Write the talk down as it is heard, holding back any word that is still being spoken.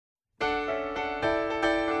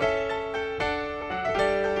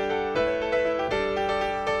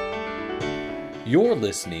You're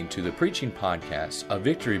listening to the preaching podcast of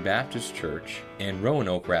Victory Baptist Church in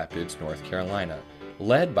Roanoke Rapids, North Carolina,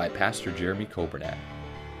 led by Pastor Jeremy Coburnack.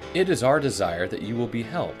 It is our desire that you will be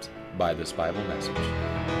helped by this Bible message.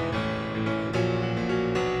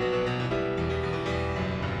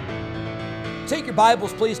 Take your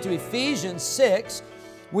Bibles, please, to Ephesians 6.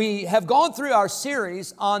 We have gone through our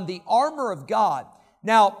series on the armor of God.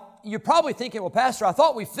 Now, you're probably thinking, well, Pastor, I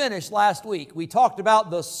thought we finished last week. We talked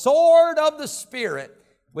about the sword of the Spirit,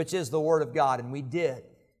 which is the Word of God, and we did.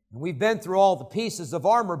 And we've been through all the pieces of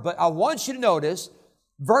armor, but I want you to notice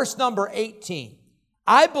verse number 18.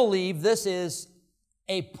 I believe this is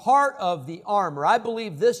a part of the armor. I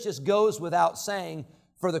believe this just goes without saying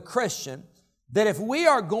for the Christian, that if we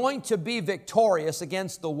are going to be victorious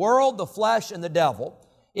against the world, the flesh, and the devil,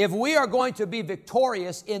 if we are going to be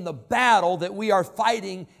victorious in the battle that we are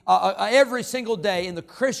fighting every single day in the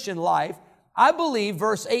Christian life, I believe,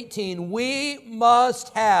 verse 18, we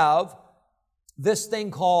must have this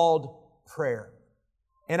thing called prayer.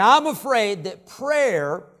 And I'm afraid that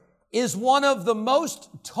prayer is one of the most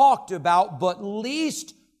talked about but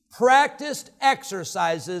least practiced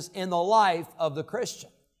exercises in the life of the Christian.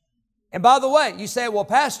 And by the way, you say, well,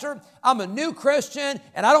 Pastor, I'm a new Christian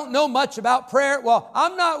and I don't know much about prayer. Well,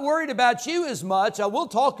 I'm not worried about you as much.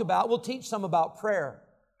 We'll teach some about prayer.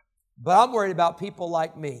 But I'm worried about people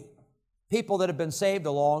like me, people that have been saved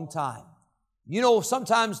a long time. You know,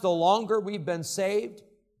 sometimes the longer we've been saved,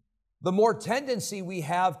 the more tendency we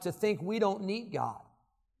have to think we don't need God.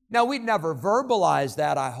 Now, we'd never verbalize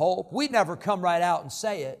that, I hope. We'd never come right out and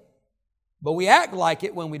say it. But we act like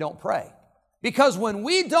it when we don't pray. Because when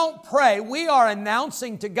we don't pray, we are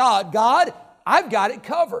announcing to God, God, I've got it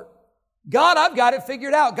covered. God, I've got it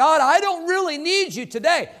figured out. God, I don't really need you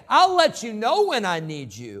today. I'll let you know when I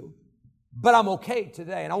need you, but I'm okay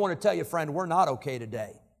today. And I want to tell you, friend, we're not okay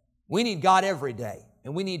today. We need God every day,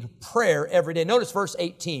 and we need prayer every day. Notice verse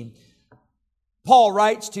 18. Paul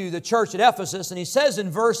writes to the church at Ephesus, and he says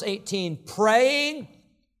in verse 18, praying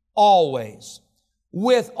always,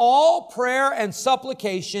 with all prayer and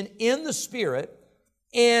supplication in the Spirit,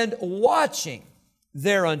 and watching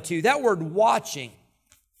thereunto. That word watching,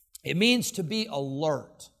 it means to be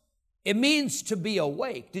alert. It means to be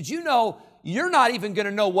awake. Did you know you're not even going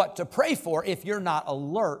to know what to pray for if you're not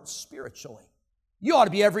alert spiritually? You ought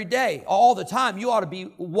to be every day, all the time. You ought to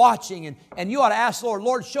be watching and you ought to ask the Lord,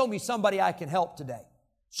 Lord, show me somebody I can help today.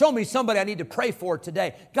 Show me somebody I need to pray for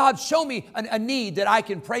today. God, show me a need that I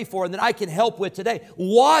can pray for and that I can help with today.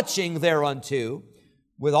 Watching thereunto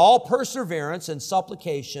with all perseverance and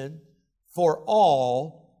supplication for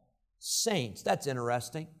all saints. That's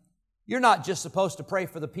interesting. You're not just supposed to pray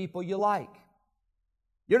for the people you like.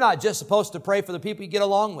 You're not just supposed to pray for the people you get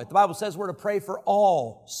along with. The Bible says we're to pray for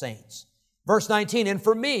all saints. Verse 19, and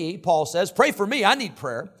for me, Paul says, pray for me, I need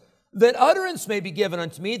prayer, that utterance may be given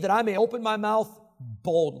unto me, that I may open my mouth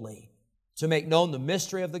boldly to make known the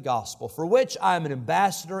mystery of the gospel, for which I am an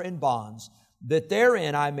ambassador in bonds, that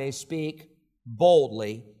therein I may speak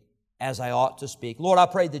boldly as I ought to speak. Lord, I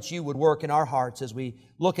pray that you would work in our hearts as we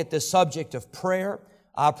look at this subject of prayer.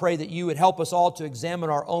 I pray that you would help us all to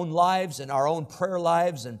examine our own lives and our own prayer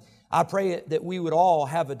lives, and I pray that we would all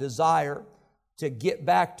have a desire to get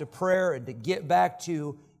back to prayer and to get back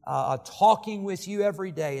to talking with you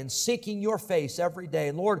every day and seeking your face every day.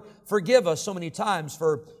 And Lord, forgive us so many times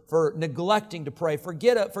for neglecting to pray.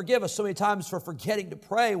 Forgive us so many times for forgetting to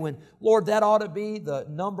pray when, Lord, that ought to be the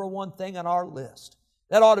number one thing on our list.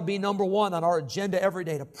 That ought to be number one on our agenda every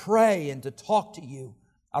day, to pray and to talk to you.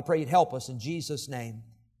 I pray you'd help us in Jesus' name.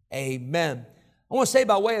 Amen. I want to say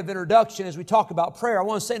by way of introduction as we talk about prayer, I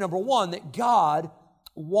want to say number one, that God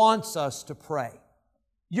wants us to pray.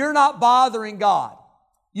 You're not bothering God.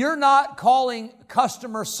 You're not calling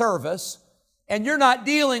customer service, and you're not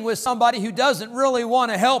dealing with somebody who doesn't really want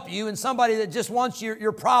to help you and somebody that just wants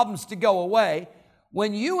your problems to go away.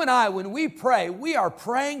 When we pray, we are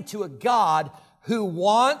praying to a God who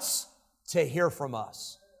wants to hear from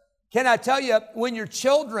us. Can I tell you, when your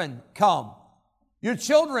children come,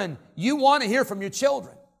 you want to hear from your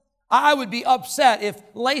children. I would be upset if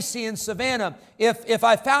Lacey and Savannah, if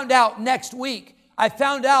I found out next week, I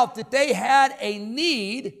found out that they had a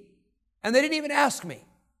need and they didn't even ask me.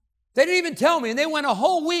 They didn't even tell me. And they went a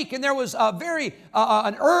whole week and there was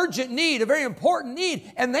an urgent need, a very important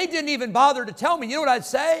need, and they didn't even bother to tell me. You know what I'd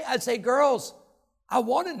say? I'd say, girls, I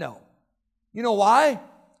want to know. You know why?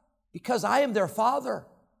 Because I am their father.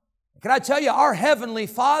 Can I tell you, our Heavenly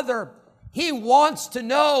Father, He wants to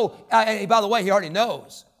know, and by the way, He already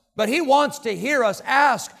knows. But He wants to hear us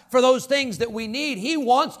ask for those things that we need. He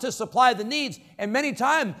wants to supply the needs. And many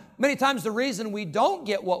times the reason we don't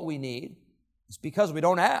get what we need It's because we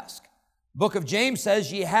don't ask. Book of James says,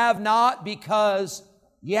 ye have not because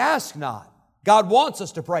ye ask not. God wants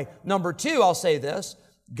us to pray. Number two, I'll say this,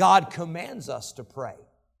 God commands us to pray.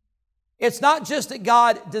 It's not just that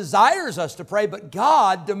God desires us to pray, but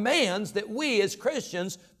God demands that we as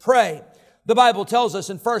Christians pray. The Bible tells us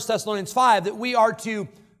in 1 Thessalonians 5 that we are to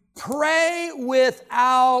pray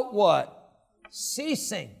without what?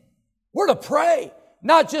 Ceasing. We're to pray.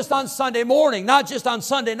 Not just on Sunday morning, not just on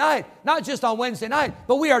Sunday night, not just on Wednesday night,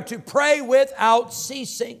 but we are to pray without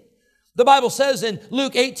ceasing. The Bible says in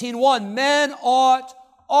Luke 18:1, men ought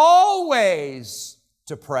always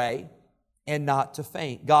to pray and not to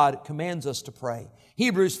faint. God commands us to pray.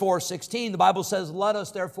 Hebrews 4:16, the Bible says, let us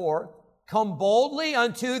therefore come boldly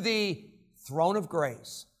unto the throne of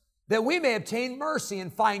grace, that we may obtain mercy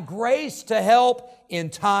and find grace to help in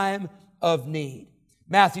time of need.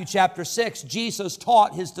 Matthew chapter 6, Jesus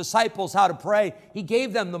taught His disciples how to pray. He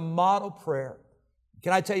gave them the model prayer.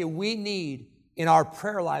 Can I tell you, we need, in our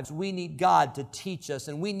prayer lives, we need God to teach us,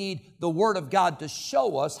 and we need the Word of God to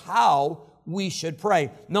show us how we should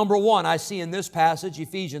pray. Number one, I see in this passage,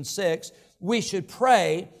 Ephesians 6, we should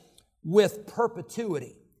pray with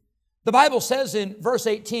perpetuity. The Bible says in verse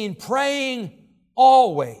 18, praying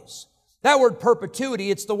always. That word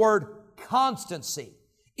perpetuity, it's the word constancy.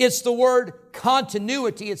 It's the word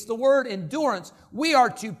continuity. It's the word endurance. We are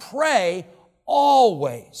to pray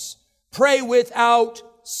always. Pray without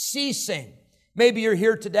ceasing. Maybe you're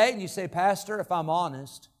here today and you say, Pastor, if I'm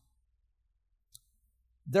honest,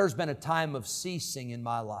 there's been a time of ceasing in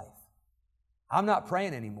my life. I'm not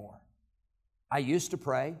praying anymore. I used to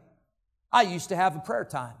pray. I used to have a prayer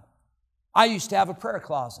time. I used to have a prayer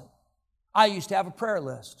closet. I used to have a prayer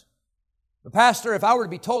list. But Pastor, if I were to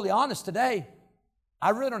be totally honest today, I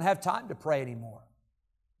really don't have time to pray anymore.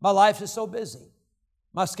 My life is so busy.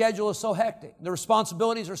 My schedule is so hectic. The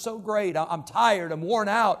responsibilities are so great. I'm tired. I'm worn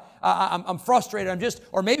out. I'm frustrated.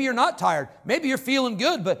 Or maybe you're not tired. Maybe you're feeling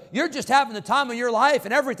good, but you're just having the time of your life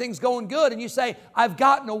and everything's going good. And you say, I've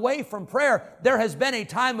gotten away from prayer. There has been a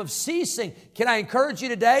time of ceasing. Can I encourage you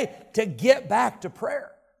today to get back to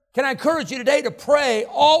prayer? Can I encourage you today to pray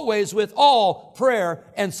always with all prayer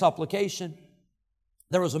and supplication?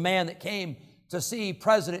 There was a man that came to see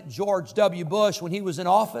President George W. Bush when he was in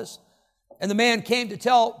office. And the man came to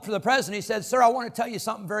tell for the president, he said, sir, I want to tell you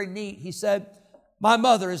something very neat. He said, my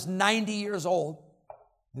mother is 90 years old.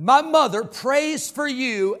 And my mother prays for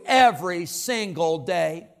you every single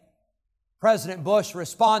day. President Bush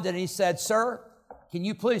responded and he said, sir, can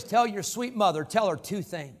you please tell your sweet mother, tell her two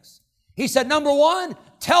things. He said, number one,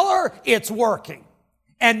 tell her it's working.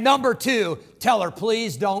 And number two, tell her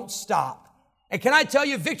please don't stop. And can I tell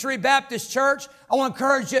you, Victory Baptist Church, I want to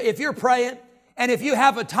encourage you, if you're praying, and if you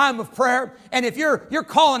have a time of prayer, and if you're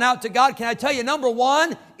calling out to God, can I tell you, number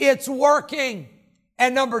one, it's working.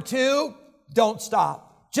 And number two, don't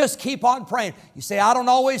stop. Just keep on praying. You say, I don't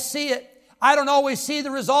always see it. I don't always see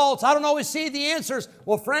the results. I don't always see the answers.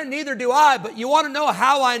 Well, friend, neither do I. But you want to know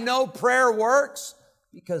how I know prayer works?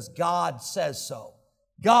 Because God says so.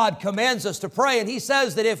 God commands us to pray, and He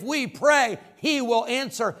says that if we pray, He will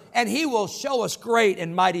answer, and He will show us great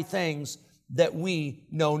and mighty things that we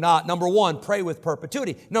know not. Number one, pray with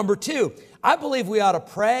perpetuity. Number two, I believe we ought to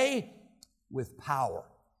pray with power.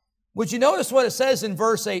 Would you notice what it says in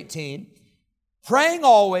verse 18? Praying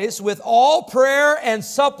always with all prayer and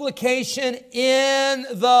supplication in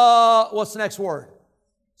the, what's the next word?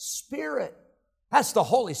 Spirit. That's the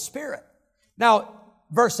Holy Spirit. Now,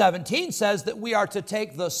 verse 17 says that we are to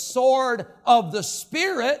take the sword of the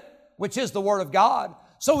Spirit, which is the Word of God.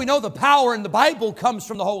 So we know the power in the Bible comes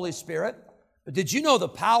from the Holy Spirit. But did you know the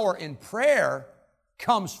power in prayer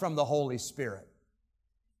comes from the Holy Spirit?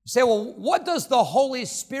 You say, well, what does the Holy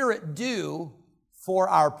Spirit do for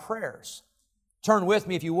our prayers? Turn with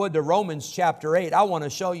me, if you would, to Romans chapter 8. I want to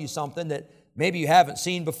show you something that maybe you haven't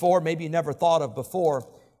seen before, maybe you never thought of before,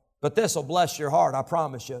 but this will bless your heart, I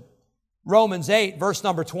promise you. Romans 8, verse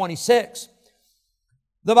number 26.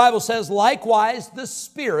 The Bible says, likewise the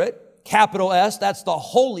Spirit, capital S, that's the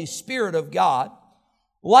Holy Spirit of God,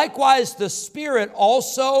 likewise the Spirit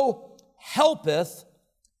also helpeth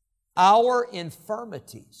our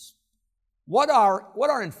infirmities. What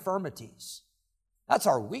are infirmities? That's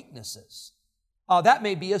our weaknesses. That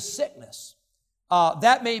may be a sickness.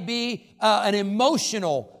 That may be an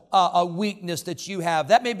emotional a weakness that you have.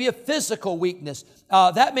 That may be a physical weakness.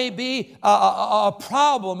 That may be a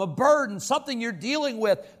problem, a burden, something you're dealing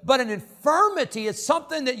with. But an infirmity is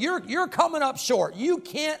something that you're coming up short. You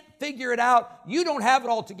can't figure it out. You don't have it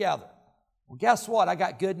all together. Well, guess what? I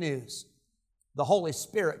got good news. The Holy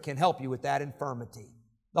Spirit can help you with that infirmity.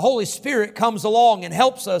 The Holy Spirit comes along and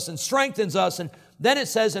helps us and strengthens us. And then it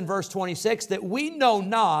says in verse 26 that we know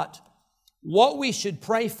not what we should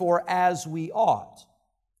pray for as we ought,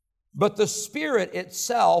 but the Spirit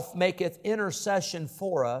itself maketh intercession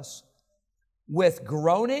for us with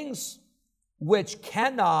groanings which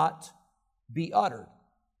cannot be uttered.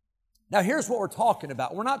 Now here's what we're talking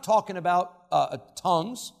about. We're not talking about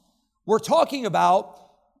tongues. We're talking about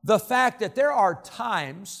the fact that there are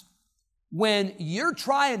times when you're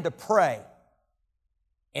trying to pray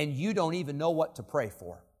and you don't even know what to pray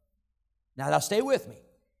for. Now stay with me.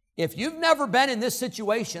 If you've never been in this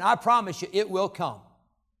situation, I promise you it will come,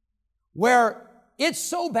 where it's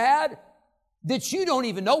so bad that you don't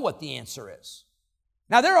even know what the answer is.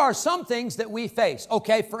 Now, there are some things that we face.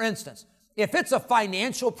 Okay, for instance, if it's a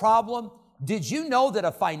financial problem, did you know that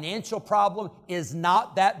a financial problem is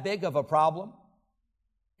not that big of a problem?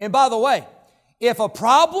 And by the way, if a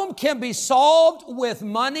problem can be solved with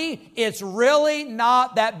money, it's really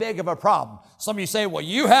not that big of a problem. Some of you say, well,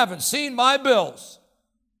 you haven't seen my bills.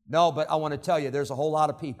 No, but I want to tell you, there's a whole lot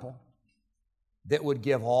of people that would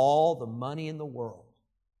give all the money in the world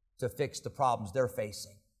to fix the problems they're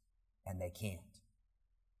facing, and they can't.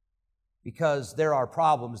 Because there are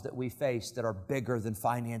problems that we face that are bigger than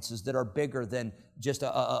finances, that are bigger than just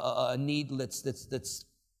a need that's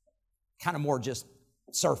kind of more just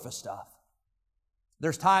surface stuff.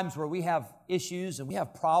 There's times where we have issues and we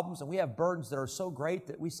have problems and we have burdens that are so great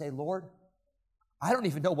that we say, Lord, I don't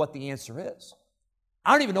even know what the answer is.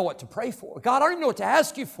 I don't even know what to pray for. God, I don't even know what to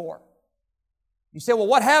ask you for. You say, well,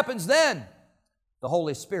 what happens then? The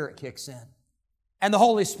Holy Spirit kicks in. And the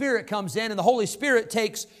Holy Spirit comes in, and the Holy Spirit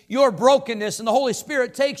takes your brokenness, and the Holy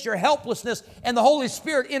Spirit takes your helplessness, and the Holy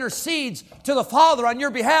Spirit intercedes to the Father on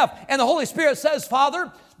your behalf. And the Holy Spirit says,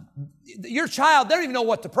 Father, your child, they don't even know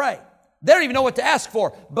what to pray. They don't even know what to ask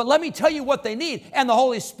for. But let me tell you what they need. And the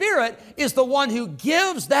Holy Spirit is the one who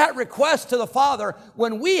gives that request to the Father.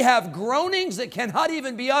 When we have groanings that cannot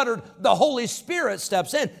even be uttered, the Holy Spirit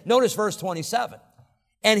steps in. Notice verse 27.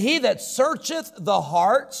 And he that searcheth the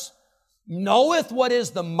hearts knoweth what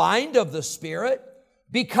is the mind of the Spirit,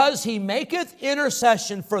 because he maketh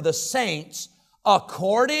intercession for the saints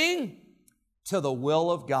according to the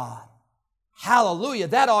will of God. Hallelujah.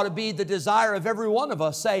 That ought to be the desire of every one of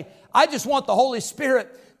us. Say, I just want the Holy Spirit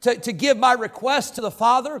to give my request to the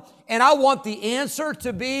Father, and I want the answer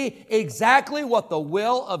to be exactly what the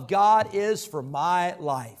will of God is for my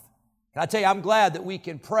life. Can I tell you, I'm glad that we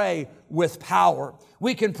can pray with power.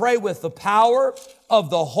 We can pray with the power of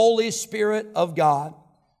the Holy Spirit of God.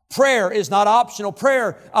 Prayer is not optional.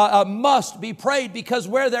 Prayer must be prayed, because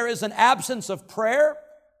where there is an absence of prayer,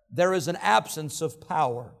 there is an absence of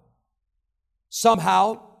power.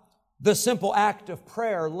 Somehow, the simple act of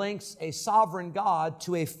prayer links a sovereign God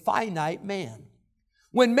to a finite man.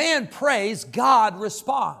 When man prays, God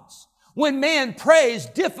responds. When man prays,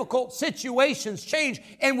 difficult situations change.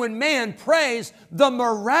 And when man prays, the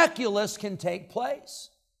miraculous can take place.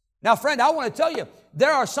 Now, friend, I want to tell you,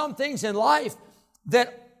 there are some things in life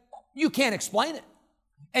that you can't explain it.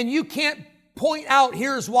 And you can't point out,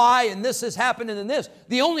 here's why, and this has happened, and then this.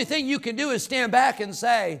 The only thing you can do is stand back and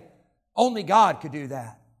say, only God could do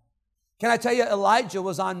that. Can I tell you, Elijah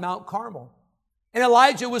was on Mount Carmel. And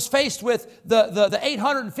Elijah was faced with the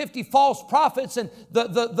 850 false prophets, and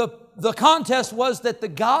the contest was that the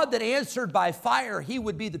God that answered by fire, he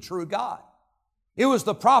would be the true God. It was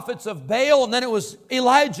the prophets of Baal, and then it was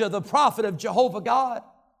Elijah, the prophet of Jehovah God.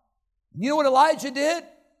 You know what Elijah did?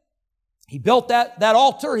 He built that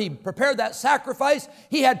altar. He prepared that sacrifice.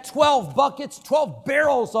 He had 12 buckets, 12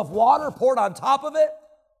 barrels of water poured on top of it.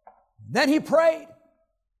 Then he prayed.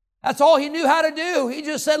 That's all he knew how to do. He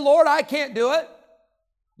just said, Lord, I can't do it.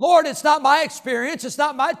 Lord, it's not my experience. It's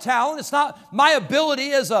not my talent. It's not my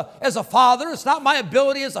ability as a father. It's not my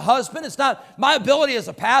ability as a husband. It's not my ability as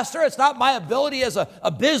a pastor. It's not my ability as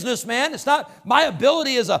a businessman. It's not my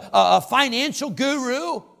ability as a financial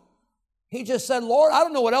guru. He just said, Lord, I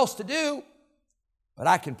don't know what else to do, but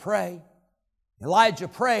I can pray. Elijah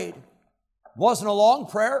prayed. It wasn't a long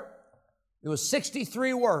prayer. It was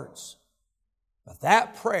 63 words. But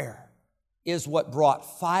that prayer is what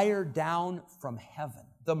brought fire down from heaven,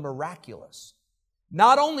 the miraculous.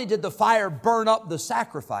 Not only did the fire burn up the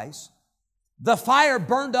sacrifice, the fire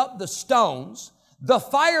burned up the stones, the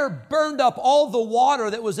fire burned up all the water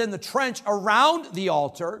that was in the trench around the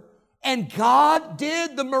altar, and God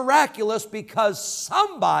did the miraculous because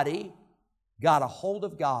somebody got a hold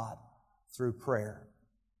of God through prayer.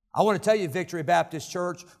 I want to tell you, Victory Baptist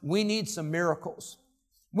Church, we need some miracles.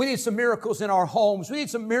 We need some miracles in our homes. We need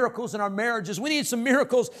some miracles in our marriages. We need some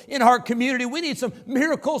miracles in our community. We need some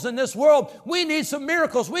miracles in this world. We need some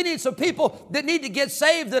miracles. We need some people that need to get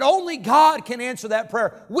saved, that only God can answer that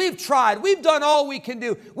prayer. We've tried. We've done all we can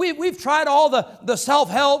do. We've tried all the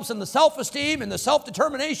self-helps and the self-esteem and the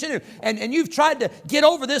self-determination, and you've tried to get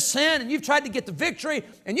over this sin, and you've tried to get the victory,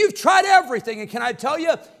 and you've tried everything. And can I tell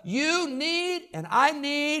you, you need and I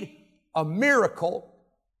need a miracle.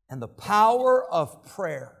 And the power of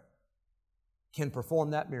prayer can perform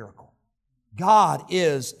that miracle. God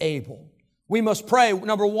is able. We must pray,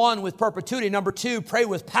 number one, with perpetuity. Number two, pray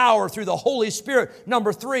with power through the Holy Spirit.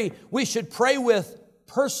 Number three, we should pray with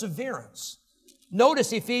perseverance.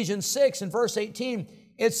 Notice Ephesians 6 and verse 18.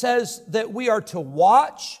 It says that we are to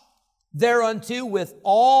watch thereunto with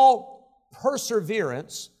all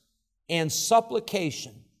perseverance and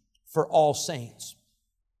supplication for all saints.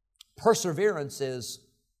 Perseverance is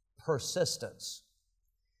persistence.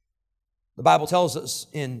 The Bible tells us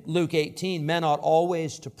in Luke 18, men ought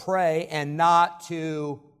always to pray and not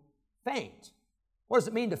to faint. What does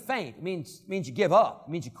it mean to faint? It means you give up.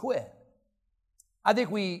 It means you quit. I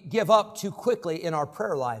think we give up too quickly in our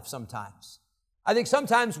prayer life sometimes. I think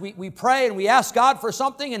sometimes we pray and we ask God for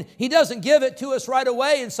something and He doesn't give it to us right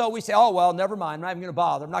away, and so we say, oh, well, never mind. I'm not even going to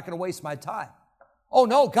bother. I'm not going to waste my time. Oh,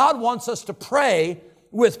 no, God wants us to pray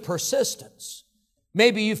with persistence.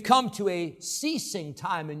 Maybe you've come to a ceasing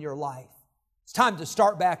time in your life. It's time to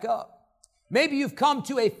start back up. Maybe you've come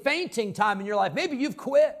to a fainting time in your life. Maybe you've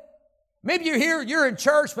quit. Maybe you're here, you're in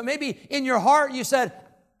church, but maybe in your heart you said,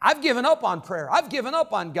 I've given up on prayer. I've given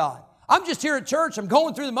up on God. I'm just here at church. I'm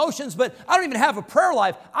going through the motions, but I don't even have a prayer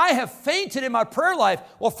life. I have fainted in my prayer life.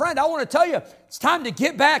 Well, friend, I want to tell you, it's time to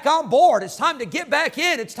get back on board. It's time to get back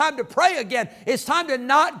in. It's time to pray again. It's time to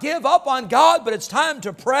not give up on God, but it's time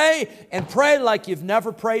to pray and pray like you've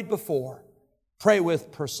never prayed before. Pray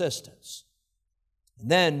with persistence.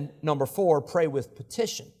 And then, number 4, pray with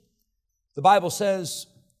petition. The Bible says,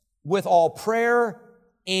 with all prayer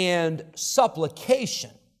and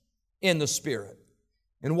supplication in the Spirit,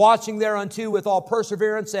 and watching thereunto with all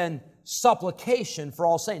perseverance and supplication for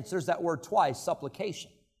all saints. There's that word twice,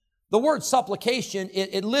 supplication. The word supplication,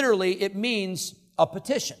 it literally means a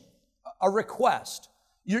petition, a request.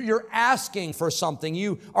 You're asking for something.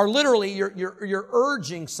 You are literally, you're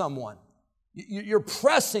urging someone. You're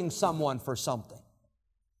pressing someone for something.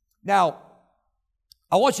 Now,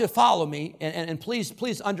 I want you to follow me, and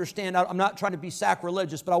please understand, I'm not trying to be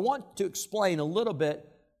sacrilegious, but I want to explain a little bit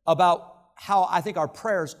about how I think our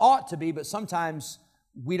prayers ought to be, but sometimes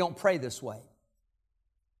we don't pray this way.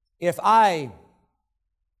 If I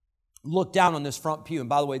look down on this front pew, and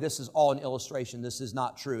by the way, this is all an illustration. This is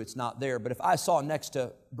not true. It's not there. But if I saw next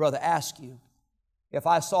to Brother Askew, if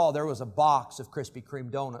I saw there was a box of Krispy Kreme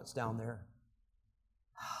donuts down there,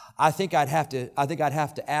 I think I'd have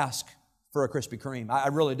to ask for a Krispy Kreme. I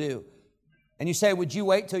really do. And you say, would you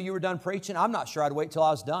wait till you were done preaching? I'm not sure I'd wait till I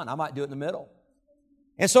was done. I might do it in the middle.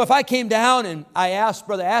 And so if I came down and I asked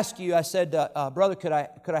Brother Askew, I said, brother, could I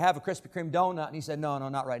have a Krispy Kreme donut? And he said, no,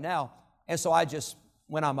 not right now. And so I just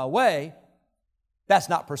went on my way. That's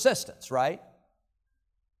not persistence, right?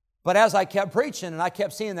 But as I kept preaching and I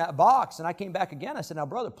kept seeing that box and I came back again, I said, now,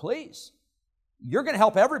 brother, please, you're going to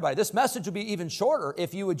help everybody. This message will be even shorter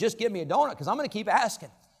if you would just give me a donut, because I'm going to keep asking.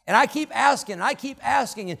 And I keep asking and I keep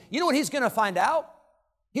asking. And you know what he's going to find out?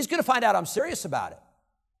 He's going to find out I'm serious about it.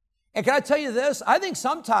 And can I tell you this? I think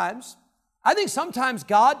sometimes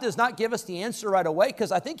God does not give us the answer right away,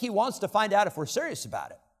 because I think He wants to find out if we're serious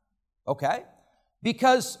about it. Okay?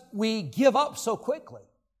 Because we give up so quickly.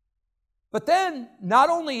 But then, not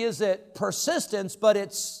only is it persistence, but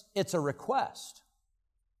it's a request.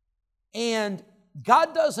 And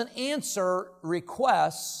God doesn't answer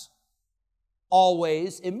requests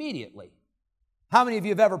always immediately. How many of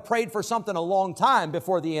you have ever prayed for something a long time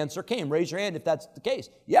before the answer came? Raise your hand if that's the case.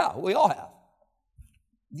 Yeah, we all have.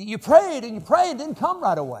 You prayed and it didn't come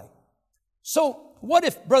right away. So what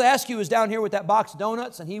if Brother Askew was down here with that box of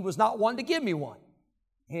donuts and he was not one to give me one?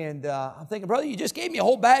 And I'm thinking, brother, you just gave me a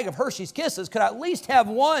whole bag of Hershey's Kisses. Could I at least have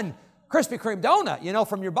one Krispy Kreme donut,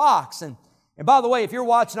 from your box? And by the way, if you're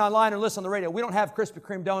watching online or listening on the radio, we don't have Krispy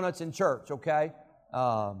Kreme donuts in church, okay?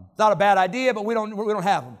 It's not a bad idea, but we don't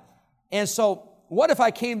have them. And so what if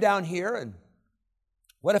I came down here and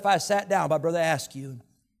what if I sat down by Brother Askew?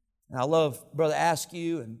 And I love Brother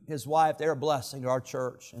Askew and his wife. They're a blessing to our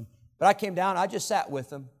church. But I came down, I just sat with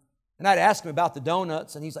him. And I'd ask him about the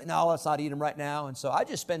donuts. And he's like, no, let's not eat them right now. And so I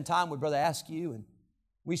just spend time with Brother Askew. And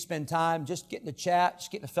we spend time just getting to chat,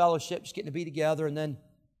 just getting to fellowship, just getting to be together. And then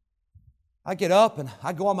I get up and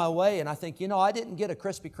I go on my way. And I think, I didn't get a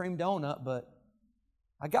Krispy Kreme donut, but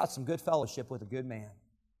I got some good fellowship with a good man.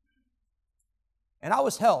 And I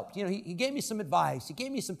was helped. You know, he gave me some advice. He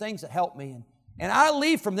gave me some things that helped me. And I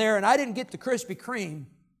leave from there, and I didn't get the Krispy Kreme,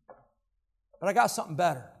 but I got something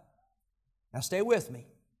better. Now stay with me.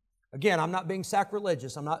 Again, I'm not being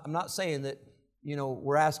sacrilegious. I'm not saying that, you know,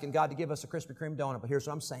 we're asking God to give us a Krispy Kreme donut, but here's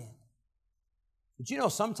what I'm saying. But you know,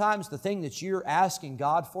 sometimes the thing that you're asking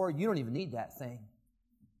God for, you don't even need that thing.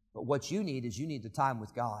 But what you need is you need the time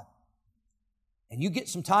with God. And you get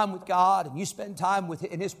some time with God, and you spend time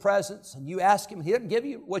in His presence, and you ask Him. He doesn't give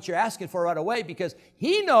you what you're asking for right away because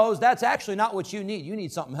He knows that's actually not what you need. You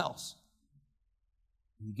need something else.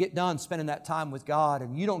 You get done spending that time with God,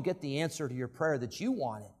 and you don't get the answer to your prayer that you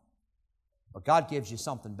wanted. But God gives you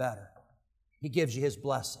something better. He gives you His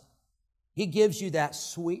blessing. He gives you that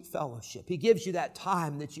sweet fellowship. He gives you that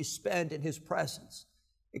time that you spend in His presence.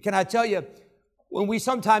 And can I tell you, when we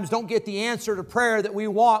sometimes don't get the answer to prayer that we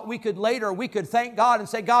want, we could thank God and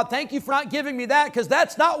say, God, thank you for not giving me that because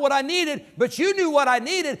that's not what I needed, but you knew what I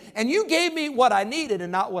needed and you gave me what I needed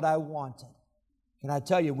and not what I wanted. Can I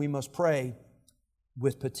tell you, we must pray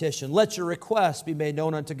with petition. Let your requests be made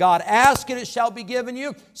known unto God. Ask and it shall be given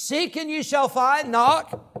you. Seek and you shall find.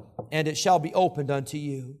 Knock and it shall be opened unto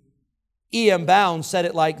you. E.M. Bounds said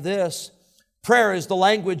it like this: prayer is the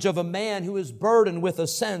language of a man who is burdened with a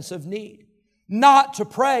sense of need. Not to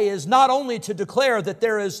pray is not only to declare that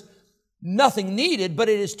there is nothing needed, but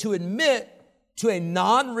it is to admit to a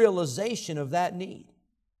non-realization of that need.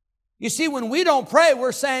 You see, when we don't pray,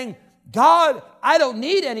 we're saying, God, I don't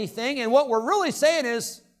need anything. And what we're really saying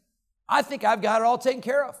is, I think I've got it all taken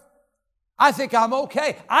care of. I think I'm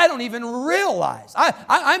okay. I don't even realize.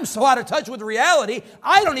 I'm so out of touch with reality,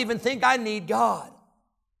 I don't even think I need God.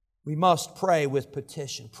 We must pray with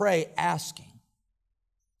petition. Pray asking.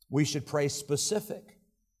 We should pray specific.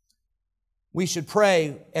 We should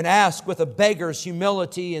pray and ask with a beggar's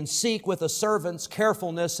humility and seek with a servant's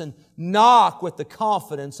carefulness and knock with the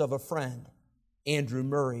confidence of a friend. Andrew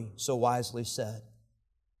Murray so wisely said.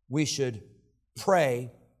 We should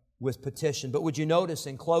pray with petition. But would you notice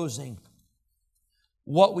in closing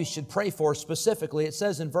what we should pray for specifically? It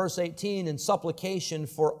says in verse 18, in supplication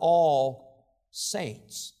for all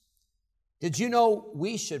saints. Did you know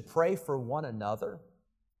we should pray for one another?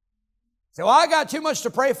 Say, well, I got too much to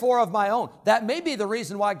pray for of my own. That may be the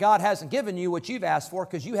reason why God hasn't given you what you've asked for,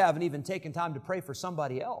 because you haven't even taken time to pray for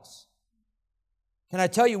somebody else. Can I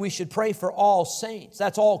tell you, we should pray for all saints.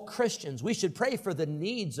 That's all Christians. We should pray for the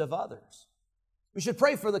needs of others. We should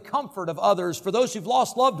pray for the comfort of others, for those who've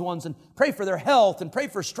lost loved ones, and pray for their health, and pray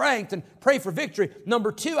for strength, and pray for victory.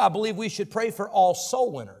 Number two, I believe we should pray for all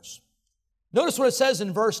soul winners. Notice what it says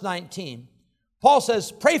in verse 19. Paul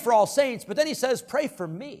says, pray for all saints, but then he says, pray for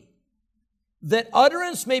me, that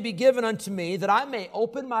utterance may be given unto me, that I may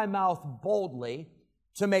open my mouth boldly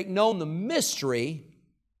to make known the mystery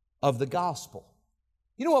of the gospel.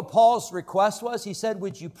 You know what Paul's request was? He said,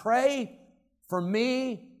 would you pray for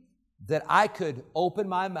me that I could open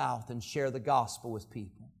my mouth and share the gospel with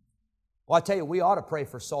people? Well, I tell you, we ought to pray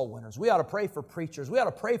for soul winners. We ought to pray for preachers. We ought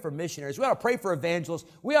to pray for missionaries. We ought to pray for evangelists.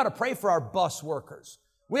 We ought to pray for our bus workers.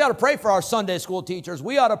 We ought to pray for our Sunday school teachers.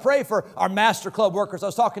 We ought to pray for our Master Club workers. I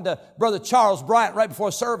was talking to Brother Charles Bryant right before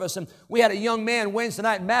service, and we had a young man Wednesday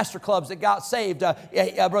night in Master Clubs that got saved.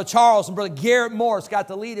 Brother Charles and Brother Garrett Morris got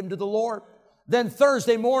to lead him to the Lord. Then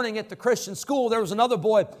Thursday morning at the Christian school, there was another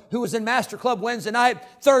boy who was in Master Club Wednesday night.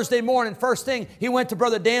 Thursday morning, first thing, he went to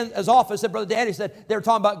Brother Dan's office, and Brother Dan, he said, they were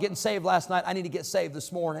talking about getting saved last night. I need to get saved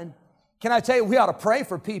this morning. Can I tell you, we ought to pray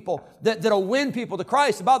for people that'll win people to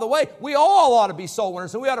Christ. And by the way, we all ought to be soul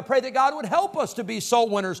winners, and we ought to pray that God would help us to be soul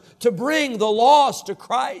winners, to bring the lost to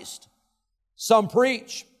Christ. Some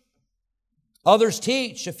preach, others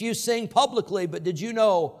teach, a few sing publicly, but did you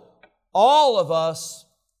know all of us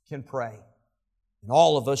can pray? And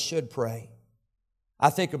all of us should pray.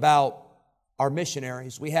 I think about our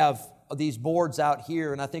missionaries. We have these boards out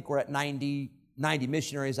here, and I think we're at 90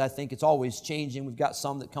 missionaries. I think it's always changing. We've got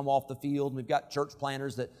some that come off the field, and we've got church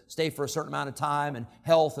planters that stay for a certain amount of time, and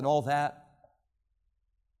health and all that.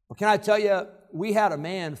 Well, can I tell you, we had a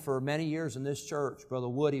man for many years in this church, Brother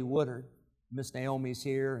Woody Woodard. Miss Naomi's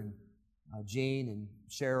here, and Jean and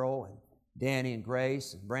Cheryl and Danny and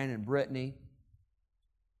Grace and Brandon and Brittany.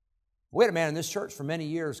 We had a man in this church for many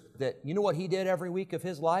years that, you know what he did every week of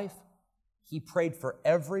his life? He prayed for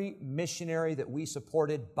every missionary that we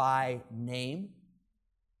supported by name.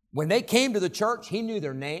 When they came to the church, he knew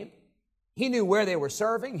their name. He knew where they were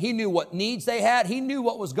serving. He knew what needs they had. He knew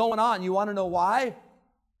what was going on. You want to know why?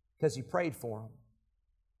 Because he prayed for them.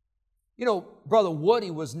 You know, Brother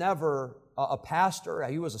Woody was never a pastor.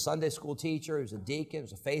 He was a Sunday school teacher. He was a deacon. He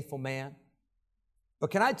was a faithful man.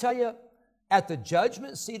 But can I tell you, at the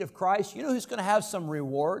judgment seat of Christ, you know who's going to have some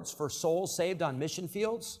rewards for souls saved on mission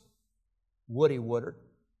fields? Woody Woodard.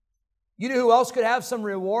 You know who else could have some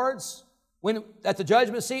rewards at the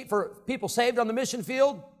judgment seat for people saved on the mission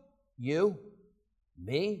field? You,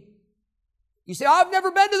 me. You say, I've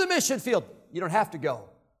never been to the mission field. You don't have to go.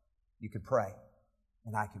 You can pray,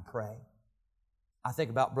 and I can pray. I think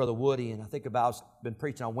about Brother Woody, and I think about, I've been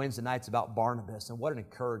preaching on Wednesday nights about Barnabas, and what an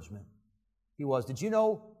encouragement he was. Did you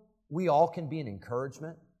know we all can be an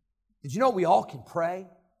encouragement? Did you know we all can pray?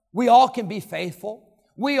 We all can be faithful.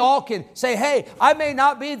 We all can say, hey, I may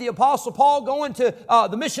not be the Apostle Paul going to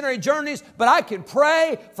the missionary journeys, but I can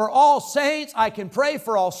pray for all saints. I can pray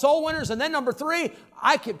for all soul winners. And then number 3,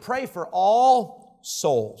 I can pray for all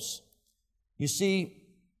souls. You see,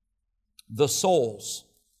 the souls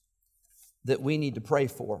that we need to pray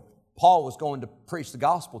for. Paul was going to preach the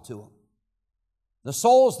gospel to them. The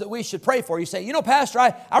souls that we should pray for. You say, you know, Pastor,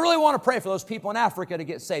 I really want to pray for those people in Africa to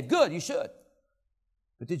get saved. Good, you should.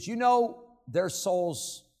 But did you know there's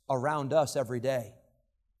souls around us every day?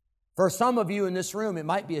 For some of you in this room, it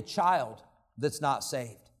might be a child that's not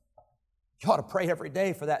saved. You ought to pray every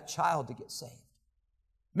day for that child to get saved.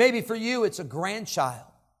 Maybe for you, it's a grandchild.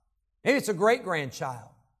 Maybe it's a great-grandchild.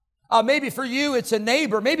 Maybe for you, it's a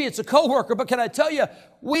neighbor. Maybe it's a coworker. But can I tell you,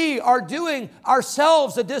 we are doing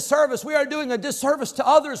ourselves a disservice. We are doing a disservice to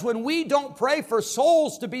others when we don't pray for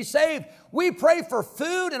souls to be saved. We pray for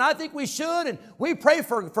food, and I think we should. And we pray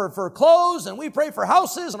for clothes, and we pray for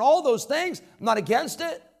houses and all those things. I'm not against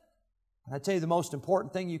it. And I tell you, the most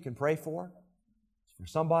important thing you can pray for is for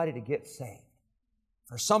somebody to get saved.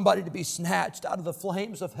 For somebody to be snatched out of the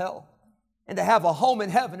flames of hell. And to have a home in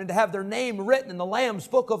heaven, and to have their name written in the Lamb's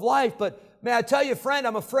book of life. But may I tell you, friend,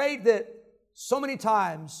 I'm afraid that so many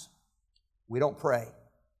times we don't pray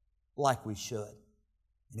like we should.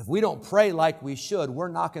 And if we don't pray like we should, we're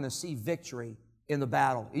not going to see victory in the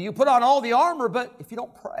battle. You put on all the armor, but if you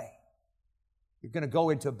don't pray, you're going to go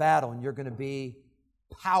into a battle and you're going to be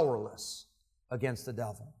powerless against the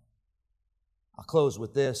devil. I'll close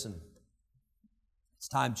with this, and it's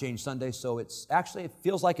Time Change Sunday, so it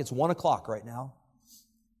feels like it's 1 o'clock right now.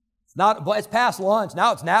 It's past lunch.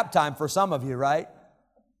 Now it's nap time for some of you, right?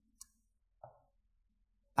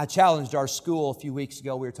 I challenged our school a few weeks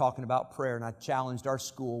ago. We were talking about prayer, and I challenged our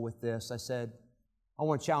school with this. I said, I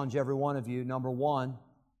want to challenge every one of you, number 1,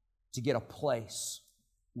 to get a place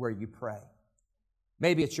where you pray.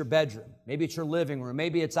 Maybe it's your bedroom. Maybe it's your living room.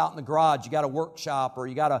 Maybe it's out in the garage. You got a workshop, or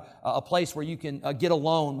you got a place where you can get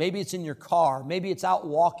alone. Maybe it's in your car. Maybe it's out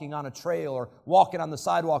walking on a trail or walking on the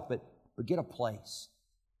sidewalk, but get a place.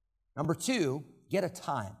 Number 2, get a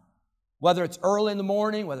time. Whether it's early in the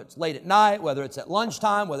morning, whether it's late at night, whether it's at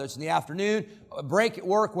lunchtime, whether it's in the afternoon, a break at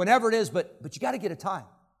work, whenever it is, but you got to get a time.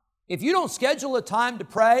 If you don't schedule a time to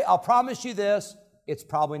pray, I'll promise you this, it's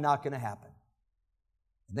probably not going to happen.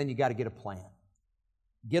 And then you got to get a plan.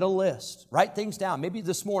 Get a list. Write things down. Maybe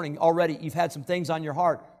this morning already you've had some things on your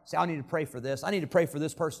heart. Say, I need to pray for this. I need to pray for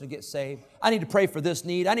this person to get saved. I need to pray for this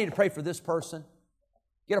need. I need to pray for this person.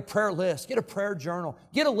 Get a prayer list. Get a prayer journal.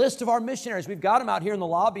 Get a list of our missionaries. We've got them out here in the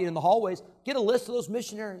lobby and in the hallways. Get a list of those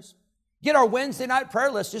missionaries. Get our Wednesday night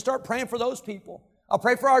prayer list. Just start praying for those people. I'll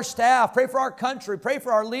pray for our staff. Pray for our country. Pray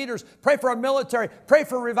for our leaders. Pray for our military. Pray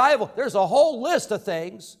for revival. There's a whole list of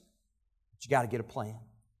things. But you got to get a plan.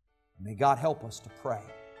 May God help us to pray.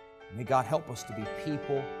 May God help us to be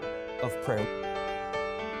people of prayer.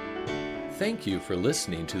 Thank you for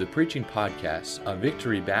listening to the preaching podcast of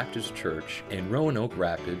Victory Baptist Church in Roanoke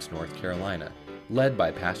Rapids, North Carolina, led by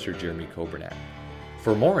Pastor Jeremy Coburnack.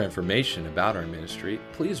 For more information about our ministry,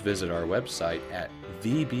 please visit our website at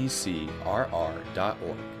vbcrr.org.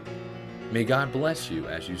 May God bless you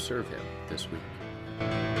as you serve Him this week.